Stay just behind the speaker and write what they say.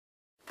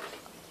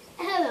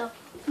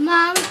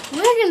Mom,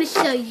 we're going to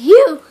show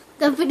you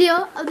the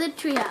video of the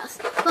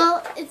treehouse.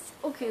 Well, it's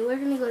okay. We're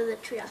going to go to the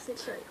treehouse and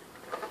show you.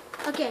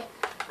 Okay.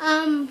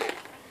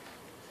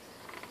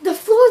 The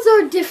floors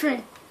are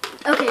different.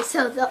 Okay,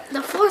 so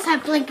the floors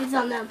have blankets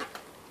on them.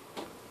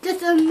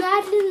 Just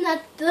imagine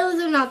that those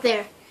are not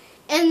there.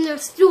 And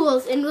there's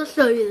stools, and we'll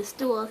show you the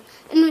stools.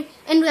 And we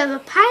have a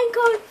pine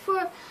cone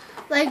for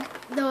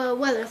like the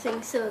weather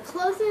thing. So it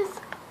closes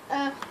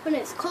when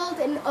it's cold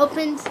and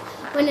opens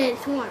when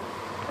it's warm.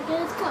 Okay,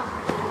 let's go.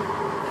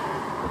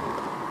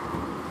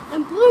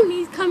 And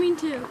Baloney's coming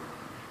too.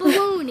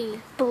 Baloney.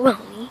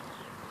 Baloney.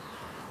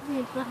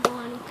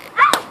 Baloney.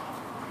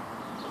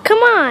 Ah!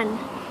 Come on.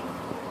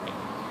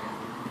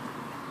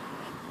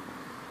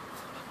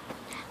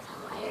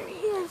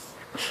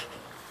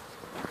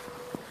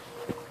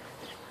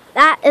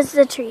 That is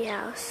the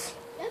treehouse.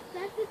 Yep,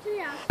 that's the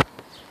treehouse.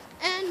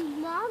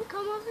 And Mom,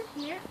 come over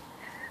here,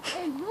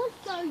 and we'll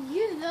show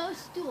you those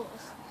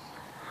stools.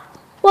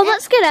 Well,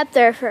 let's get up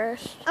there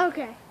first.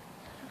 Okay,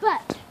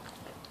 but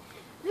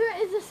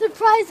there is a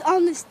surprise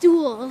on the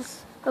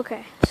stools.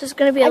 Okay, this is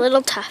going to be a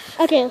little tough.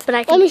 Okay, but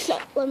I can. Let me show.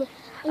 Let me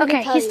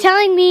Okay, tell he's you.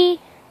 telling me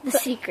the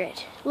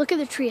secret. Look at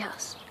the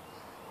treehouse.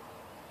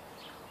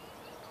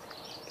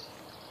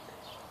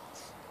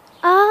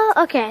 Oh,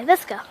 okay,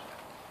 let's go.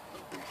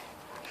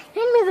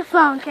 Hand me the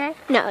phone, okay?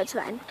 No, it's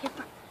fine. Okay,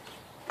 fine.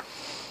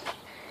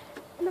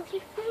 No,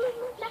 she's filming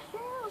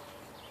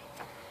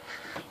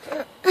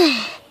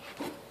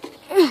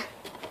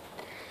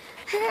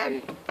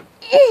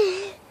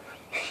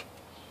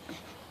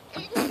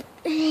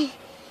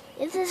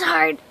This is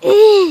hard.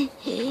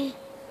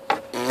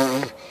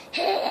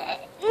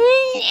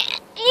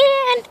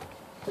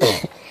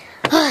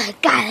 Oh,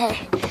 got it.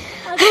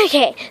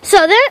 Okay,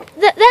 so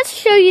let's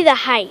show you the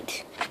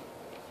height.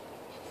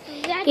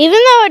 Even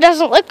though it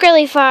doesn't look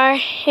really far,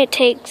 it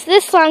takes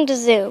this long to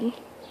zoom.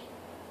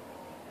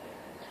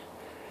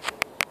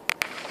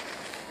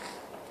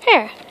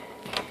 Here.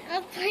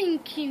 I'm playing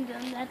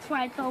Kingdom, that's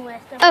why it's all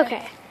list.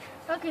 Okay.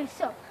 Okay,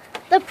 so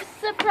the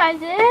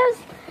surprise is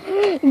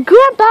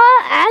Grandpa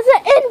as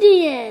an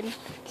Indian.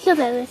 So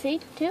that let's see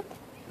too.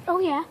 Oh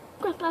yeah,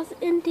 Grandpa's an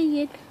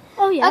Indian.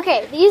 Oh yeah.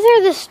 Okay, these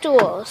are the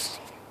stools.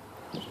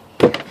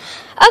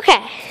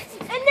 Okay.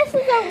 And this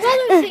is our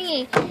weather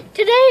thingy.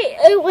 Today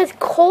it was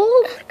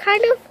cold,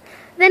 kind of.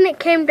 Then it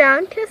came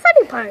down to the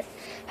sunny part.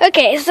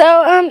 Okay,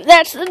 so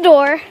that's the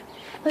door.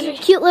 Those are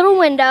cute little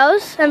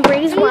windows and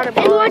Brady's water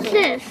bottle. And watch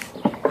this.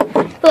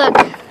 Look,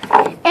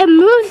 it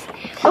moves.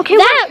 Okay,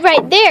 that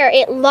right there,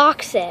 it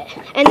locks it,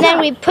 and then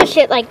we push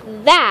it like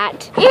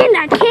that. And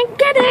I can't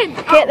get it.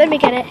 Okay, let me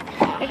get it.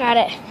 I got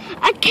it.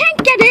 I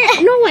can't get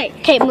it. No wait.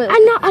 Okay, move.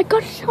 I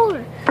got a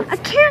shoulder. I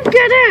can't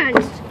get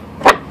in.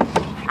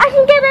 I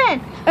can get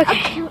in.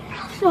 Okay.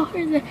 I'll show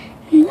her the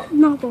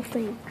novel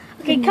thing.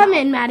 Okay, come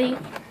in, Maddie.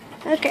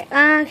 Okay.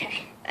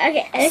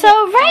 Okay.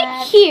 So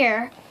right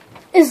here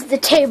is the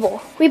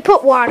table. We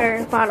put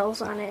water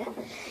bottles on it.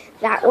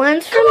 That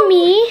one's for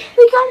me,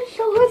 We gotta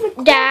show her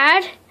the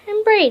Dad,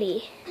 and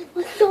Brady.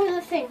 Let's show her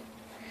the thing.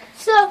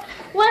 So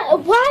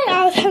why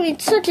I was having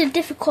such a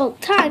difficult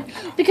time,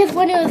 because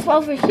when it was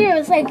over here it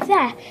was like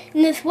that,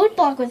 and this wood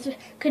block was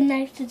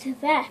connected to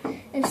that,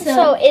 and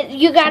So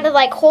you gotta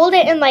like hold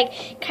it and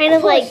like kind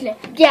of like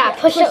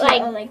push it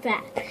like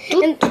that,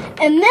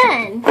 and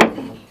then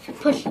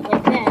push it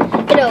like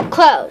that. It'll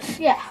close.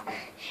 Yeah.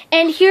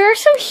 And here are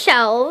some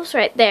shelves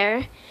right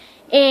there.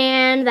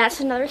 And that's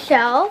another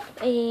shelf.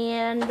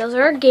 And those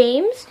are our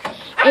games.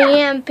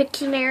 And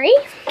Pictionary.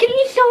 Can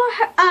you show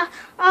her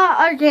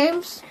our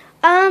games?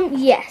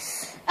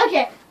 Yes.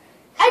 Okay.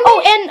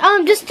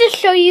 And just to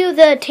show you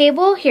the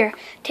table, here,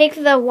 take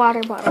the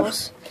water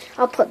bottles.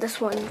 I'll put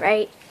this one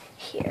right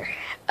here.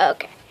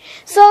 Okay.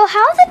 So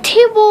how the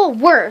table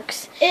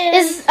works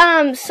is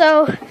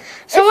so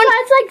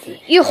it's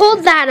like you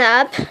hold that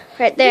up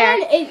right there,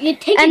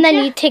 and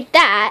then you take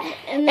that,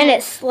 and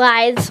it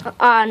slides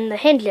on the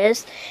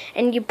hinges,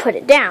 and you put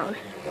it down.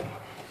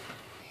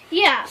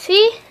 Yeah.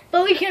 See?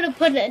 But we could have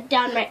put it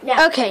down right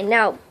now. Okay,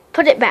 now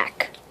put it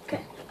back.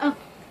 Okay. Oh.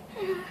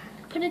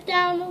 Put it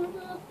down a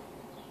little.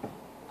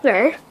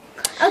 Where?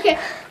 Okay.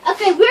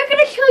 Okay, we're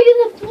gonna show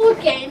you the board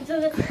games or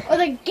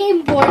the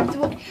game boards.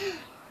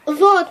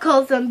 Lola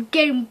calls them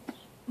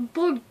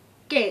board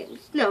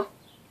games. No,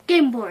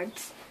 game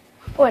boards.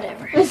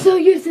 Whatever. I'm so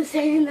used to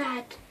saying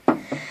that.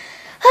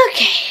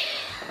 Okay.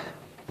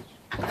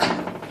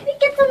 We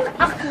get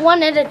them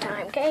one at a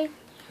time, okay?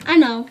 I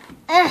know.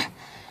 I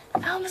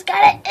almost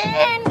got it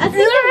in.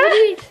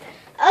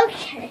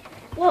 Okay.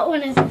 What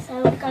one is this?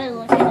 I gotta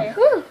look at it.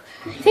 Whew.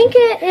 I think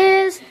it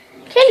is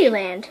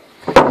Candyland.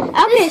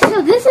 Okay,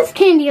 so this is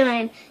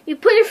Candyland. You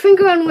put your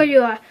finger on where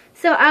you are.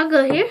 So I'll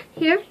go here,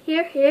 here,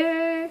 here,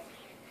 here.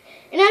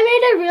 And I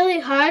made it really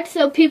hard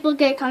so people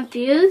get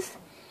confused.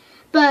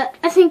 But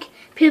I think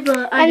people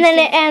understand. And then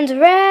it ends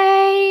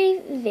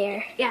right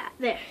there. Yeah,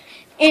 there.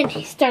 And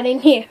he's starting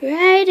here.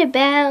 Right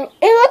about.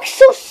 It looks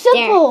so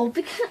simple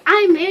because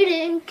I made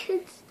it and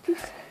kids do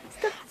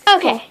stuff.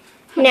 Okay,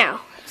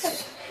 now.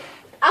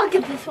 I'll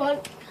get this one.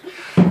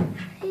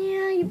 And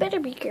Yeah, you better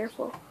be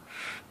careful.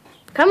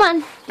 Come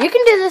on, you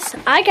can do this.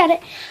 I got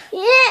it.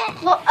 Yeah.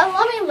 Well,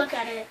 let me look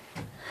at it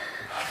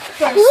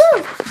first.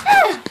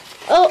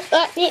 Oh,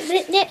 1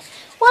 minute,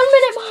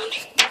 Mommy.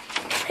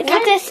 I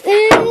got this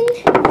in.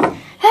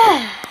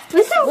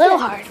 This is a little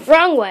hard.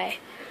 Wrong way.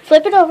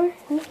 Flip it over.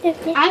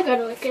 I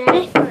gotta look at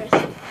it first.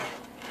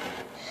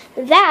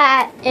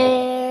 That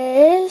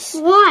is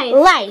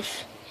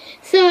life.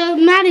 So,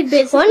 Maddie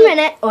basically...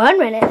 1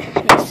 minute.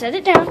 Now set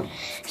it down.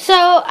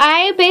 So,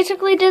 I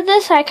basically did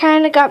this. I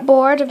kind of got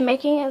bored of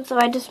making it, so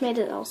I just made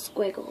it all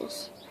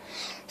squiggles.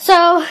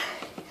 So,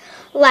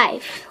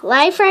 life.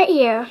 Life right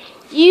here.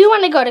 You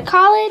want to go to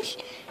college,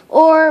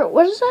 or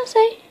what does that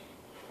say?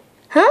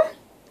 Huh?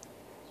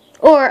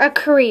 Or a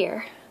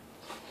career.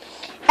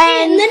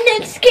 And the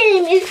next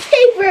game is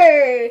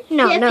paper.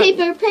 No.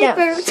 Paper. No.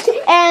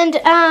 And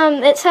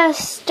it says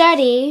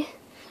study,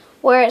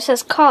 where it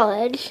says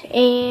college,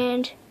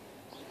 and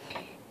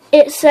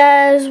it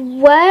says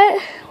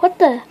what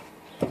the?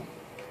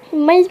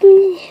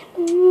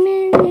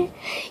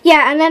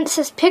 Yeah, and then it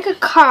says pick a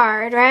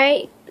card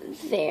right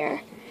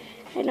there.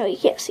 I know you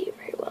can't see it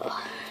very well.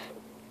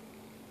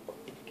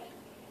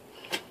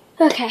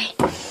 Okay,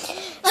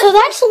 so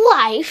that's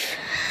life.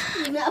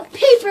 Not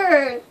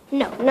paper.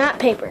 No, not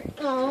paper.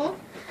 Oh.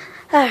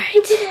 All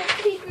right.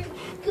 Paper.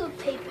 Good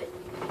paper.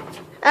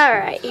 All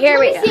right, here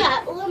we go.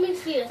 Let me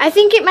see it. I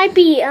think it might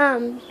be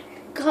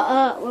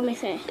let me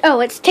see. Oh,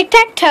 it's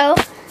tic-tac-toe.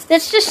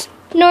 That's just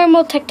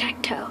normal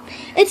tic-tac-toe.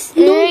 It's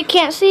You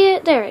can't see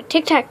it there.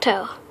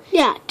 Tic-tac-toe.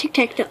 Yeah,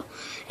 tic-tac-toe.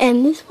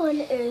 And this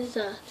one is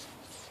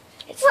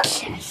It's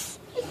chess.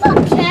 It's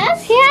not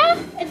chess.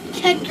 Yeah. It's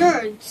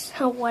checkers.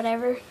 Oh,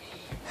 whatever.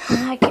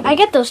 I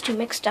get those two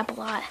mixed up a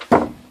lot.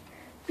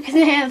 Because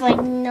they have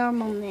like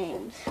normal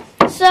names.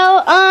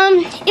 So,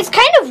 it's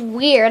kind of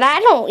weird. I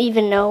don't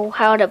even know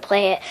how to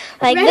play it.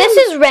 Like, Red this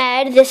is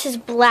red, this is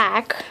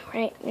black,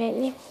 right?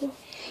 You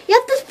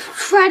have to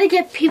try to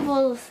get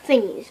people's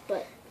thingies,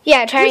 but...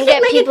 Yeah, try and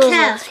get people's...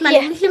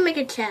 We should make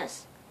a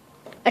chess.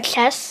 A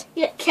chess?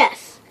 Yeah,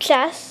 chess.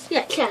 Chess?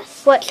 Yeah,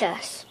 chess. What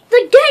chess?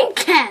 The game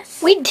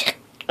chess. We did...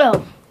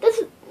 Oh. This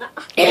is...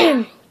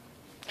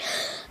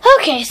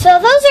 Okay, so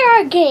those are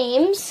our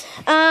games.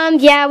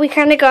 Yeah, we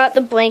kind of got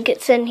the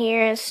blankets in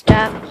here and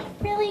stuff.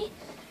 Really?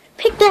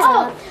 Pick that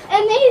up.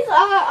 And these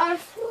are our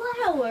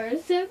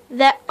flowers.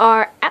 That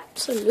are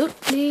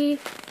absolutely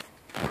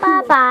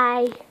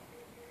bye-bye.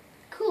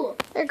 Cool.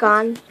 They're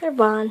gone. They're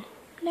gone.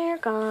 They're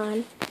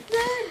gone.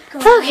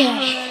 They're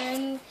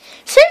Okay.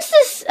 Since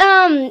this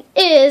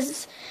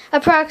is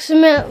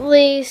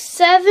approximately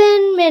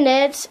 7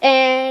 minutes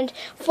and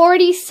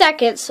 40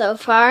 seconds so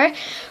far,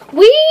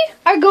 we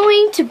are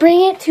going to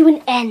bring it to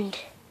an end.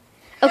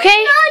 Okay?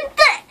 On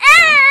the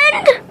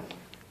end!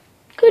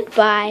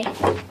 Goodbye.